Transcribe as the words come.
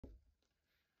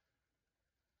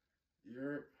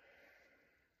You're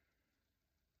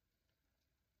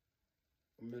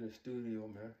I'm in the studio,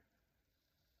 man.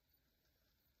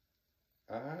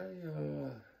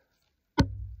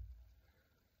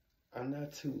 I'm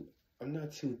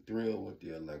not too thrilled with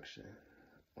the election.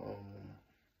 Um,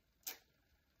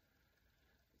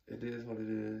 it is what it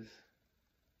is.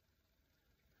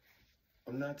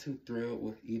 I'm not too thrilled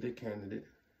with either candidate.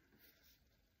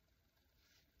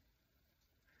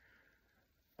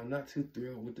 I'm not too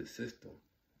thrilled with the system.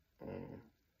 Um,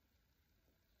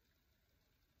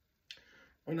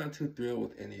 I'm not too thrilled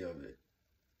with any of it.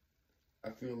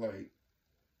 I feel like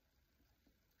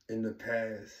in the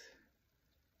past,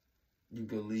 you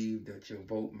believed that your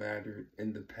vote mattered.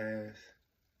 In the past,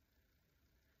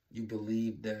 you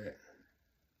believed that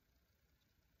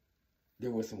there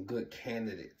were some good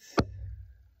candidates.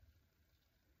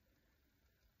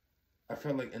 I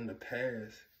felt like in the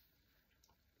past,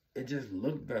 it just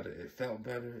looked better. It felt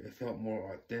better. It felt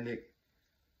more authentic.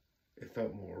 It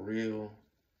felt more real.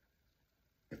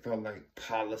 It felt like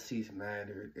policies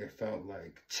mattered. It felt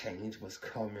like change was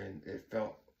coming. It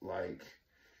felt like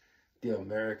the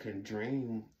American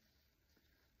dream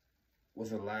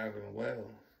was alive and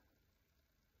well.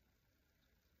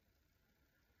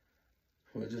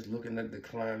 We're just looking at the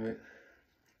climate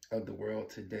of the world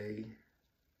today,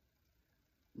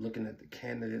 looking at the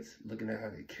candidates, looking at how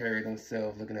they carry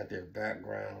themselves, looking at their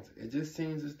backgrounds. It just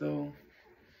seems as though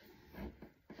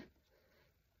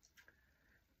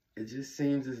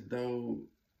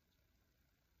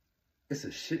it's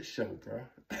a shit show, bro.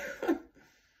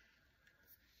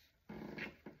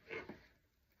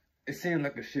 It seemed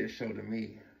like a shit show to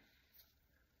me.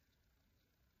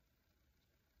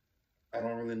 I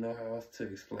don't really know how else to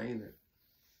explain it.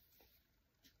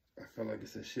 I feel like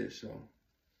it's a shit show.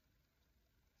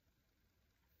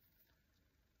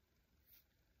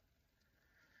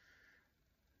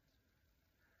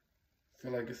 I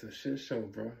feel like it's a shit show,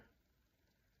 bro.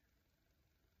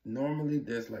 Normally,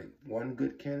 there's like one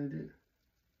good candidate.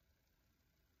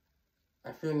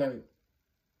 I feel like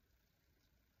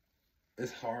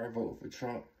it's hard voting for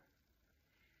Trump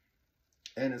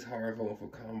and it's hard voting for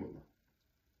Kamala.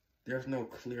 There's no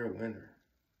clear winner.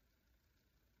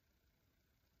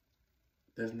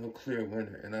 There's no clear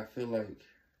winner. And I feel like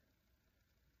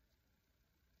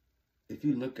if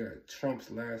you look at Trump's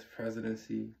last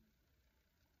presidency,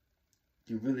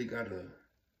 you really gotta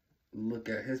look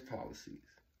at his policies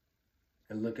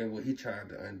and look at what he tried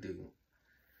to undo.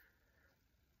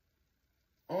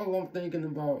 All I'm thinking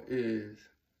about is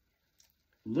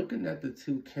looking at the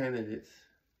two candidates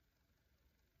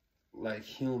like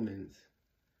humans.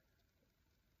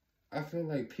 I feel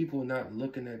like people not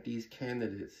looking at these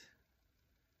candidates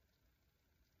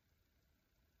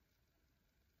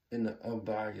in an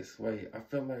unbiased way. I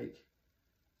feel like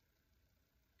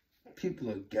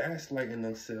people are gaslighting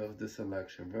themselves this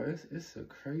election, bro. It's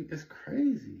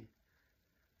crazy.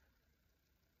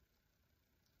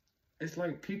 It's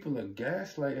like people are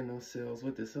gaslighting themselves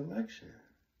with this election.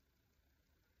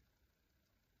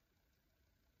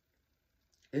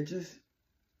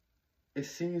 It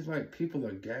seems like people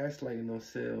are gaslighting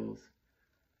themselves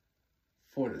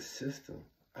for the system.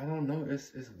 I don't know.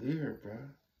 It's weird, bro.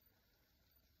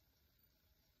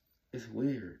 It's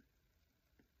weird.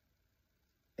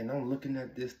 And I'm looking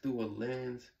at this through a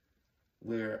lens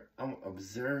where I'm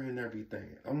observing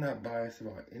everything. I'm not biased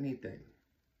about anything.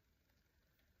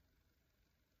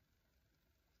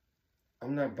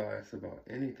 I'm not biased about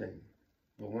anything.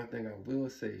 But one thing I will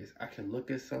say is I can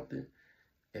look at something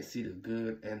and see the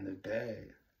good and the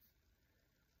bad.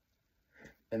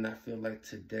 And I feel like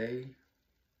today,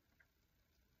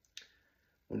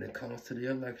 when it comes to the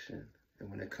election and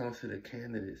when it comes to the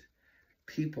candidates,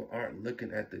 people aren't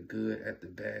looking at the good, at the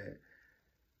bad.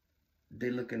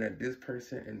 They're looking at this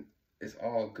person and it's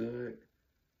all good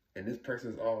and this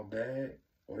person's all bad.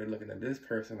 Or they're looking at this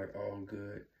person like all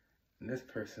good and this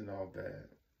person all bad.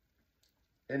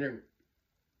 And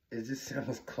it just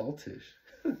sounds cultish.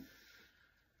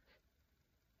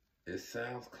 It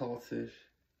sounds cultish.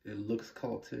 It looks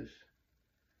cultish.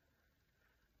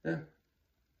 Yeah.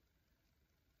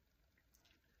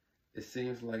 It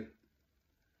seems like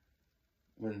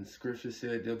when scripture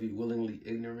said they'll be willingly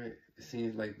ignorant, it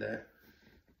seems like that.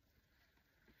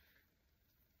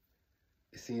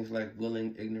 It seems like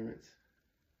willing ignorance.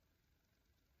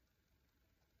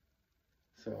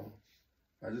 So,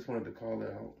 I just wanted to call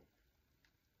it out.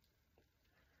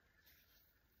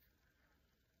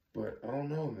 But I don't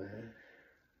know, man.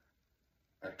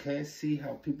 I can't see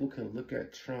how people can look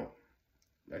at Trump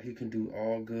like he can do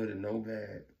all good and no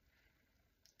bad.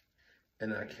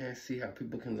 And I can't see how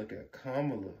people can look at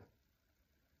Kamala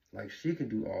Like, she can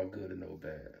do all good and no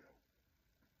bad.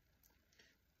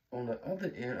 On the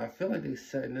other end, I feel like they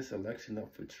setting this election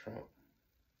up for Trump.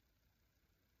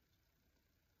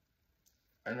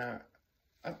 And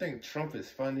I think Trump is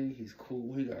funny, he's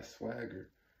cool, he got swagger.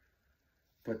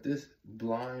 But this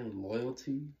blind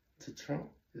loyalty to Trump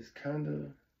is kind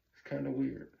of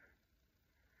weird.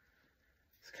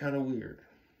 It's kind of weird.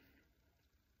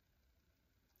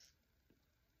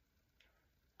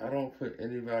 I don't put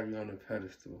anybody on a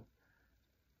pedestal.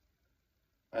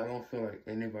 I don't feel like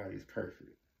anybody's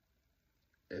perfect.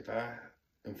 If I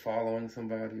am following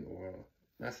somebody, or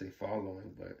not say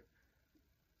following, but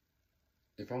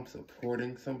if I'm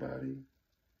supporting somebody,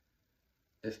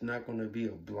 it's not going to be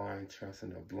a blind trust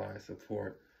and a blind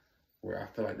support where I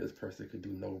feel like this person could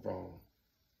do no wrong.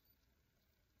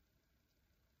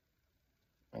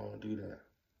 I don't do that.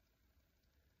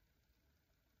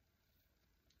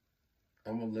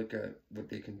 I'm going to look at what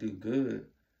they can do good,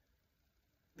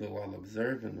 but while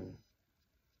observing them,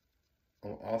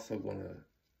 I'm also going to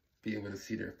be able to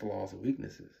see their flaws and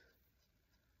weaknesses.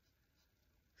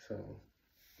 So,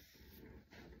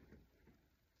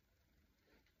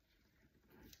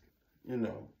 you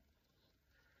know,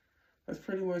 that's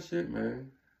pretty much it,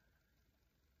 man.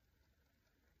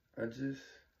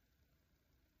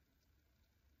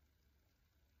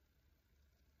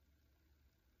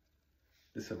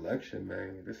 This election,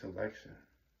 man, this election.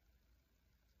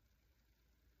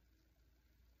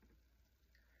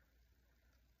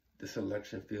 This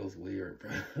election feels weird,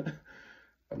 bro.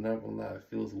 I'm not gonna lie, it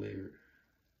feels weird.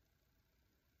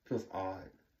 It feels odd.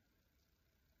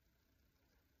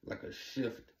 Like a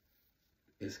shift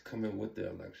is coming with the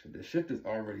election. The shift is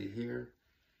already here,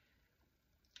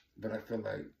 but I feel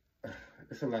like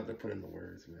it's a lot to put into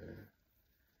words, man.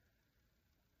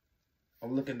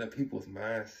 I'm looking at people's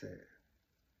mindset.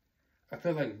 I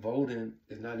feel like voting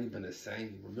is not even the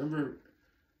same. Remember,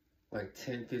 like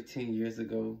 10, 15 years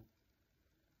ago,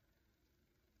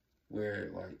 where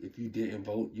like if you didn't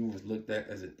vote, you was looked at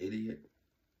as an idiot?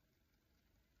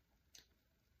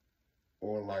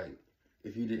 Or like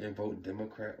if you didn't vote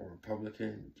Democrat or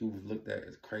Republican, you was looked at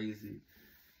as crazy.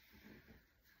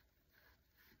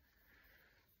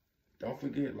 Don't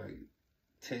forget, like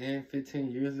 10,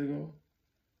 15 years ago,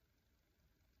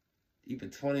 even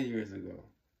 20 years ago,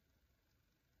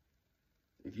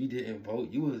 if you didn't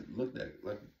vote, you was looked at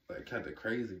like kind of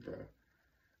crazy, bro.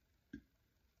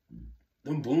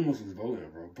 Them boomers was voting,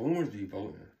 bro. Boomers be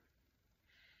voting.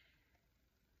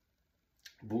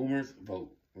 Boomers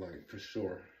vote, like, for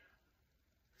sure.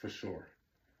 For sure.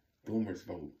 Boomers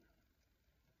vote.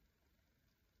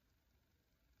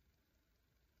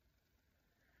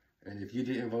 And if you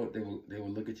didn't vote, they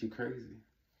would look at you crazy.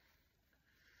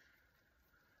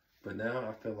 But now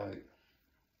I feel like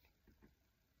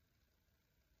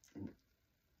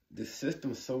the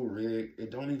system's so rigged,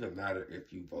 it don't even matter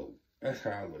if you vote. That's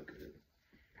how I look at it.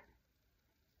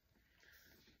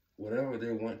 Whatever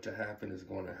they want to happen is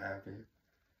going to happen,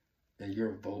 and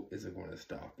your vote isn't going to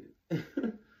stop it.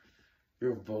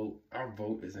 Our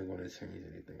vote isn't going to change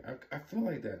anything. I feel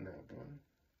like that now, bro.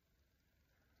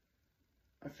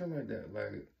 I feel like that.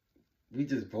 Like, we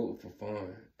just vote for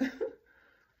fun.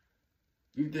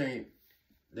 You think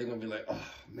they're going to be like,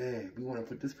 oh, man, we want to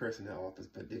put this person in office,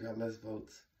 but they got less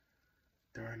votes.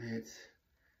 Darn it.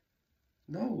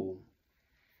 No.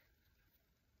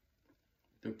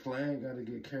 The plan got to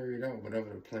get carried out, whatever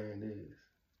the plan is.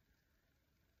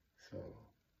 So,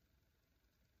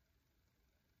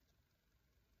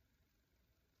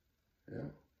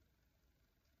 yeah.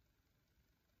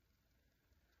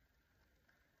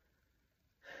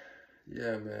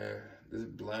 Yeah, man. This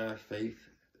blind faith,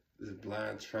 this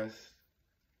blind trust,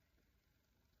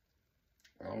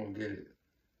 I don't get it.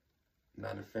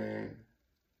 Not a fan.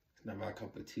 It's not my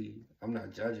cup of tea. I'm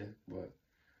not judging, but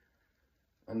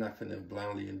I'm not finna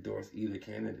blindly endorse either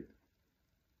candidate.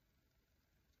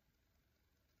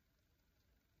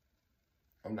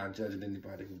 I'm not judging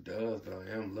anybody who does, but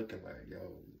I am looking like, yo,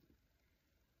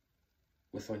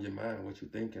 what's on your mind? What you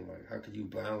thinking? Like, how can you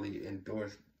blindly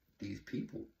endorse these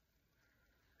people?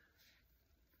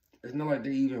 It's not like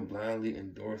they even blindly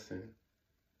endorsing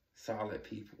solid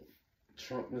people.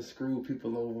 Trump done screwed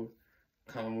people over.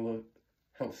 Kamala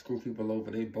helped screw people over.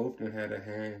 They both done had a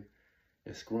hand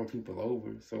in screwing people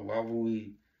over. So why would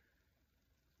we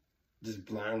just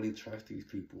blindly trust these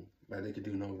people like they could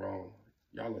do no wrong?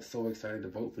 Y'all are so excited to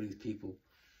vote for these people,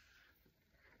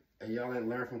 and y'all ain't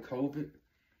learned from COVID?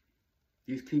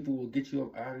 These people will get you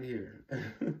up out of here.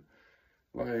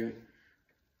 Like,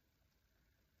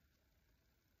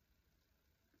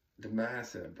 the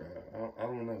mindset, bro. I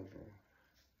don't know, bro.